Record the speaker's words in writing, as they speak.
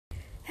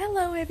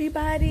Hello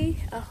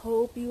everybody, I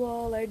hope you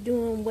all are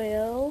doing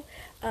well.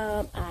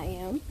 I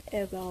am,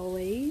 as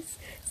always.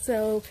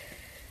 So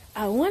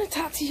I want to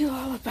talk to you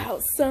all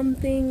about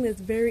something that's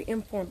very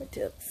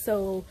informative.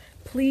 So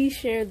please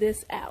share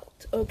this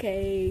out,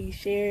 okay?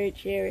 Share it,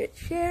 share it,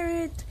 share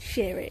it,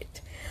 share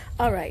it.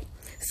 Alright,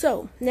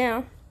 so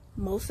now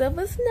most of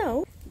us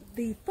know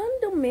the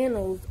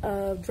fundamentals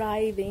of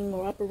driving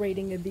or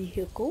operating a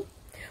vehicle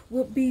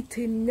would be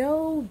to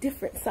know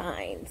different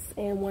signs,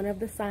 and one of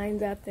the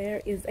signs out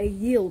there is a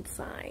yield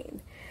sign.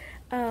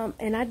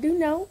 And I do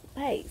know,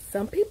 hey,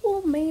 some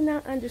people may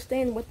not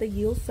understand what the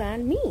yield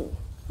sign means.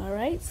 All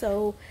right,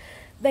 so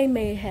they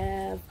may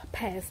have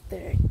passed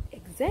their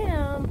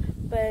exam,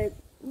 but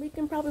we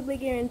can probably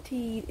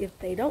guarantee if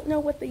they don't know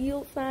what the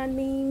yield sign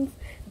means,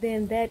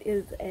 then that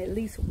is at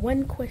least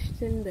one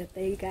question that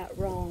they got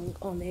wrong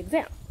on the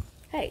exam.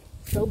 Hey,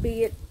 so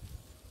be it.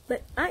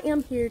 But I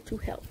am here to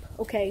help,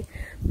 okay?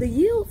 The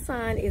yield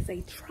sign is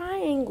a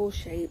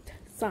triangle-shaped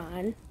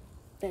sign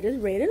that is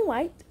red and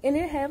white, and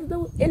it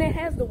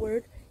has the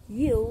word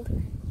yield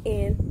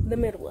in the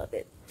middle of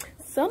it.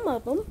 Some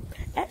of them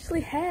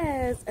actually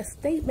has a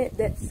statement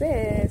that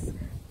says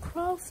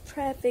cross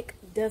traffic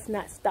does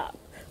not stop.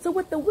 So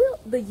what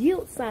the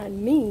yield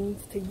sign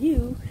means to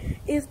you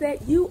is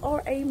that you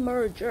are a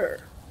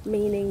merger,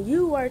 meaning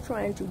you are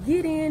trying to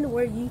get in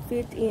where you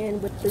fit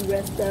in with the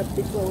rest of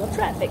the flow of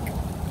traffic.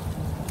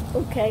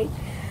 Okay,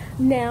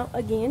 now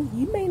again,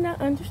 you may not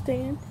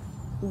understand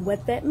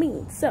what that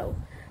means. So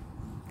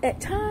at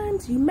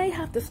times you may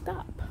have to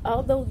stop,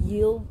 although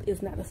yield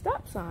is not a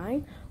stop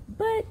sign,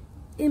 but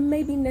it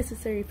may be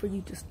necessary for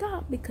you to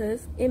stop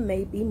because it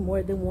may be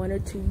more than one or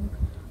two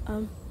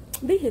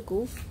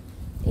vehicles,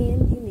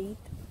 and you need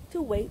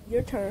to wait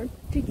your turn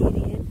to get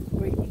in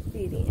where you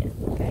fit in.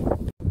 Okay,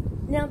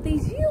 now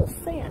these yield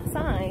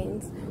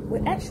signs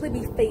would actually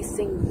be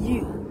facing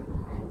you,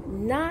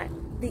 not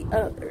the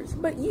others,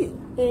 but you.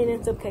 And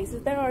in some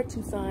cases there are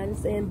two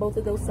signs, and both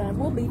of those signs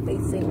will be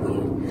facing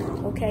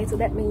you. Okay, so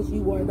that means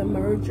you are the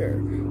merger,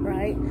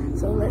 right?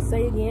 So let's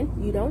say again,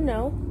 you don't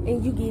know,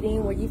 and you get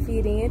in where you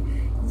fit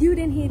in. You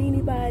didn't hit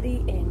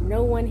anybody, and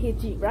no one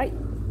hit you, right?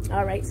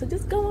 All right, so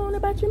just go on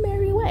about your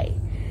merry way.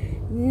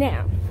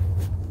 Now,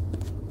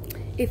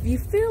 if you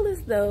feel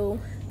as though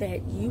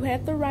that you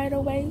had the right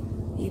of way,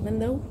 even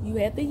though you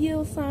had the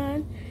yield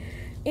sign,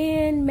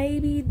 and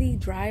maybe the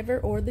driver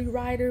or the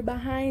rider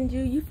behind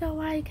you, you felt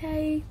like,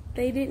 hey,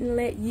 they didn't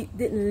let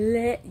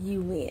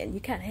you in. You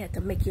kind of had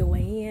to make your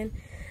way in.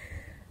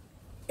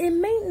 It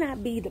may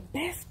not be the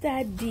best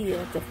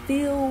idea to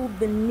feel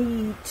the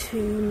need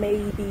to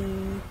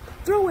maybe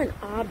throw an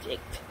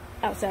object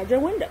outside your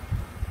window.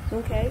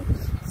 Okay,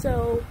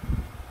 so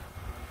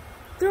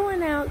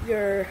throwing out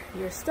your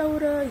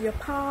soda, your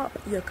pop,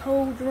 your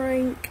cold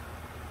drink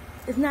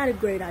is not a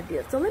great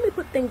idea. So let me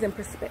put things in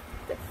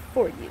perspective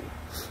for you.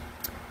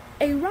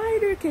 A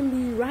rider can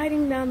be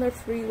riding down the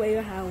freeway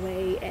or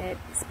highway at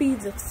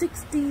speeds of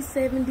 60,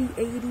 70,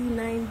 80,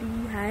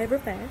 90, however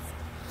fast,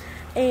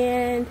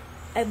 and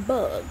a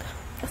bug,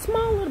 a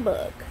small little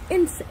bug,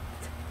 insect,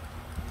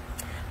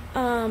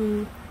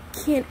 can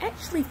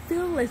actually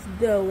feel as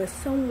though as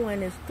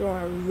someone is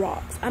throwing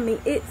rocks. I mean,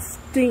 it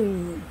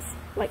stings,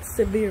 like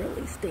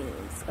severely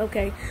stings,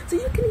 okay? So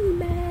you can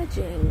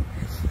imagine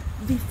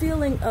the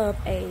feeling of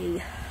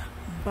a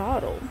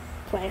bottle,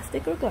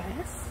 plastic or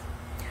glass,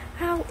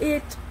 how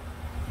it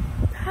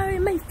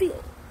may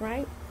feel,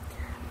 right?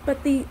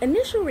 But the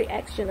initial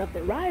reaction of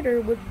the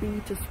rider would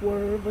be to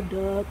swerve or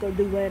duck or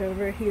do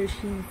whatever he or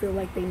she feel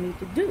like they need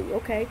to do,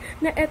 okay?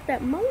 Now at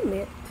that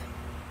moment,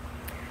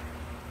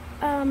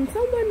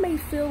 someone may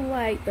feel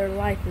like their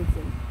life is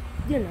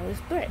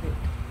threatened,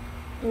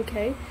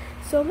 okay?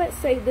 So let's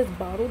say this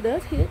bottle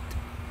does hit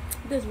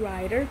this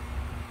rider.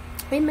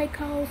 It may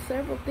cause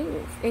several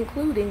things,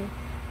 including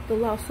the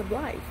loss of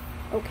life.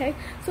 Okay,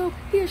 so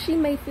he or she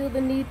may feel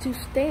the need to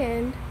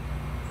stand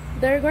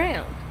their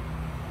ground.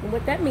 And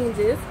what that means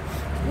is,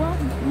 well,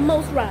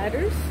 most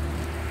riders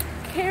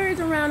carries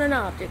around an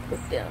object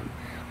with them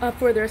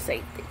for their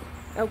safety.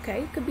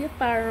 Okay, could be a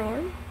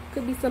firearm,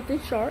 could be something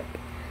sharp,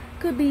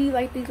 could be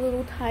like these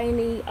little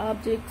tiny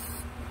objects,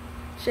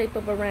 shape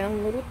of a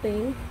round little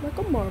thing, like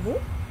a marble,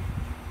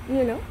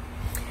 you know.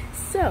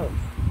 So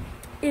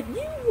if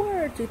you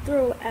were to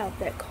throw out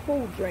that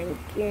cold drink,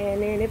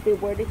 and if it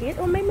were to hit,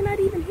 or maybe not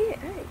even hit,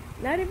 hey,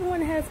 not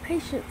everyone has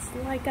patience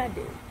like I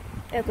do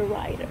as a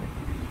rider.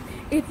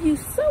 If you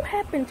so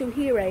happen to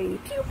hear a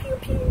pew pew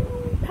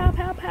pew, pow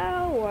pow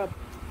pow, or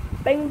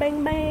bang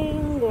bang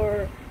bang,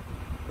 or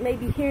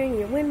maybe hearing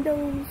your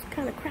windows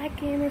kind of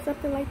cracking or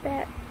something like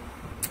that,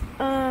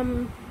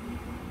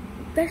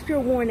 that's your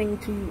warning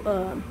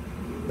to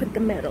put the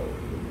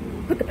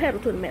pedal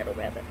to the metal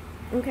rather.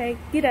 Okay,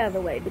 get out of the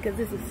way because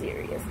this is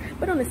serious.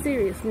 But on a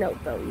serious note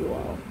though, you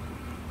all,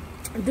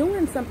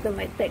 doing something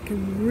like that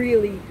can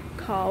really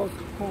cause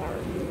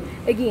harm.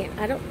 Again,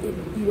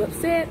 if you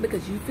upset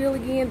because you feel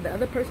again the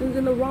other person's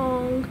in the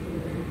wrong,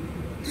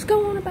 just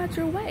go on about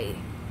your way,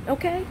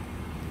 okay?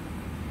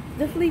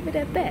 Just leave it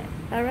at that,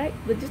 all right?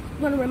 But just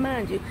want to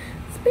remind you,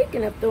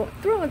 speaking of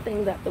throwing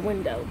things out the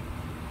window,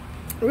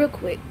 real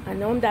quick, I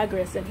know I'm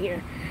digressing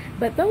here,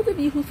 but those of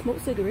you who smoke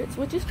cigarettes,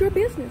 which is your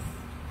business,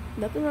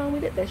 nothing wrong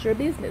with it, that's your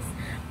business.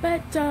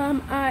 But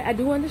I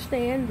do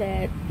understand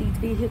that these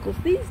vehicles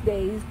these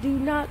days do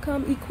not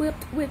come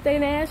equipped with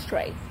an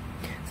ashtray.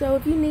 So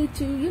if you need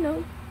to, you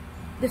know,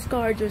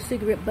 discard your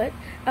cigarette butt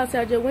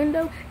outside your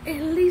window,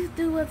 at least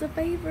do us a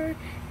favor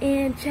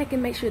and check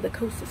and make sure the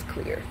coast is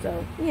clear.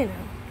 So, you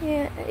know,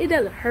 yeah, it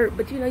doesn't hurt,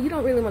 but you know, you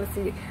don't really want to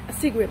see a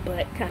cigarette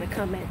butt kind of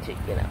come at you,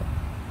 you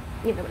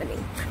know what I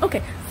mean.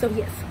 Okay, so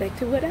yes, back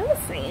to what I was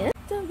saying.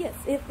 So yes,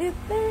 if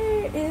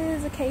there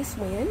is a case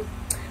when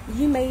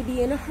you may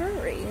be in a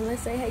hurry, and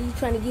let's say, hey, you're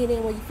trying to get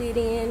in where you fit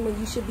in, when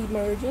you should be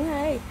merging,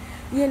 hey,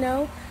 you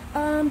know,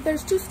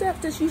 there's 2 steps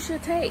that you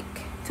should take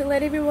to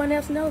let everyone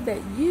else know that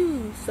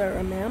you, sir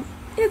or ma'am,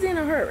 is in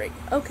a hurry.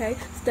 Okay,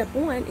 step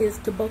 1 is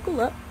to buckle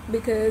up,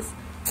 because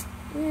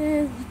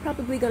you're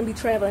probably going to be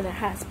traveling at a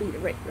high speed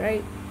rate,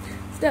 right?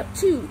 Step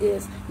 2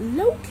 is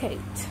locate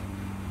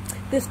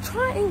this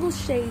triangle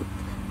shaped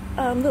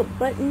little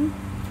button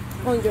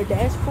on your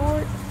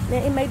dashboard. Now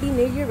it may be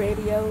near your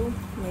radio,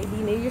 maybe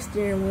near your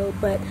steering wheel,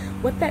 but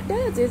what that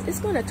does is it's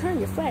going to turn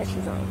your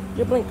flashes on,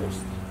 your blinkers.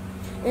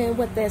 And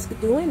what that's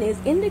doing is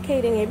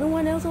indicating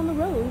everyone else on the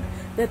road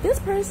that this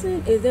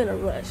person is in a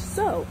rush.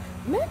 So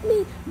let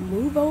me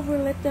move over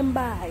and let them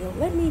by, or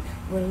let me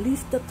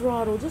release the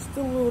throttle just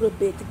a little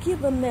bit to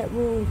give them that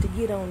room to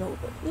get on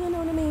over. You know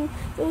what I mean?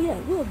 So yeah,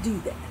 we'll do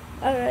that.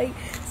 All right.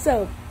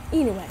 So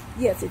anyway,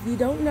 yes, if you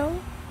don't know,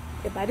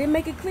 if I didn't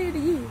make it clear to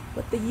you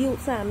what the yield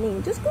sign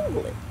means, just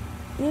Google it.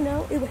 You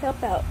know, it will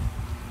help out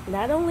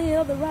not only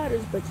other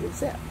riders, but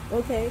yourself,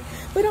 okay?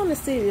 But on a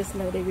serious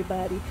note,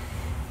 everybody,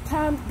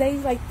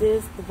 days like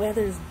this, the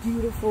weather is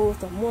beautiful,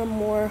 so more and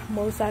more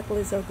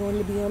motorcyclists are going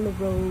to be on the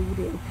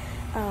road,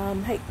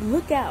 and hey,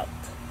 look out.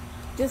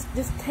 Just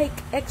take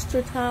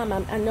extra time.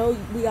 I know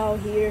we all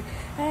hear,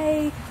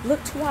 hey,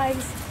 look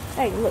twice.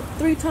 Hey, look,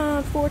 3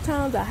 times, 4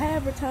 times, or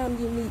however time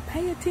you need.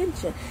 Pay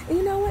attention. And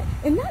you know what?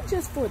 And not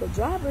just for the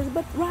drivers,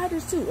 but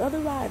riders too, other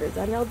riders.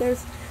 I know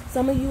there's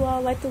some of you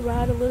all like to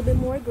ride a little bit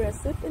more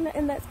aggressive,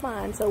 and that's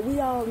fine. So we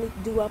all need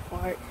to do our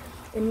part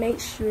and make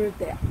sure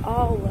that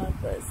all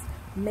of us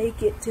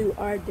make it to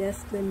our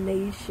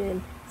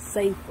destination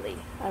safely.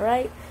 All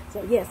right?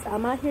 So yes,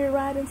 I'm out here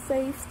riding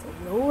safe, so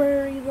no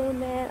worries on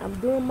that. I'm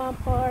doing my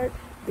part,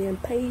 being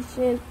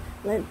patient,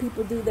 letting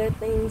people do their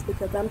things,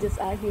 because I'm just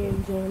out here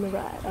enjoying the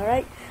ride. All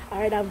right,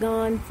 I've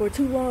gone for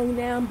too long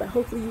now, but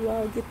hopefully you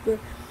all get the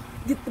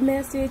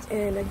message.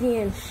 And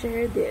again,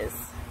 share this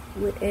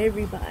with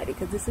everybody,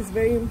 because this is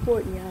very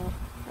important, y'all.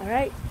 All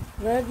right,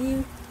 love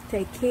you,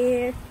 take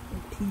care,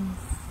 and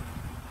peace.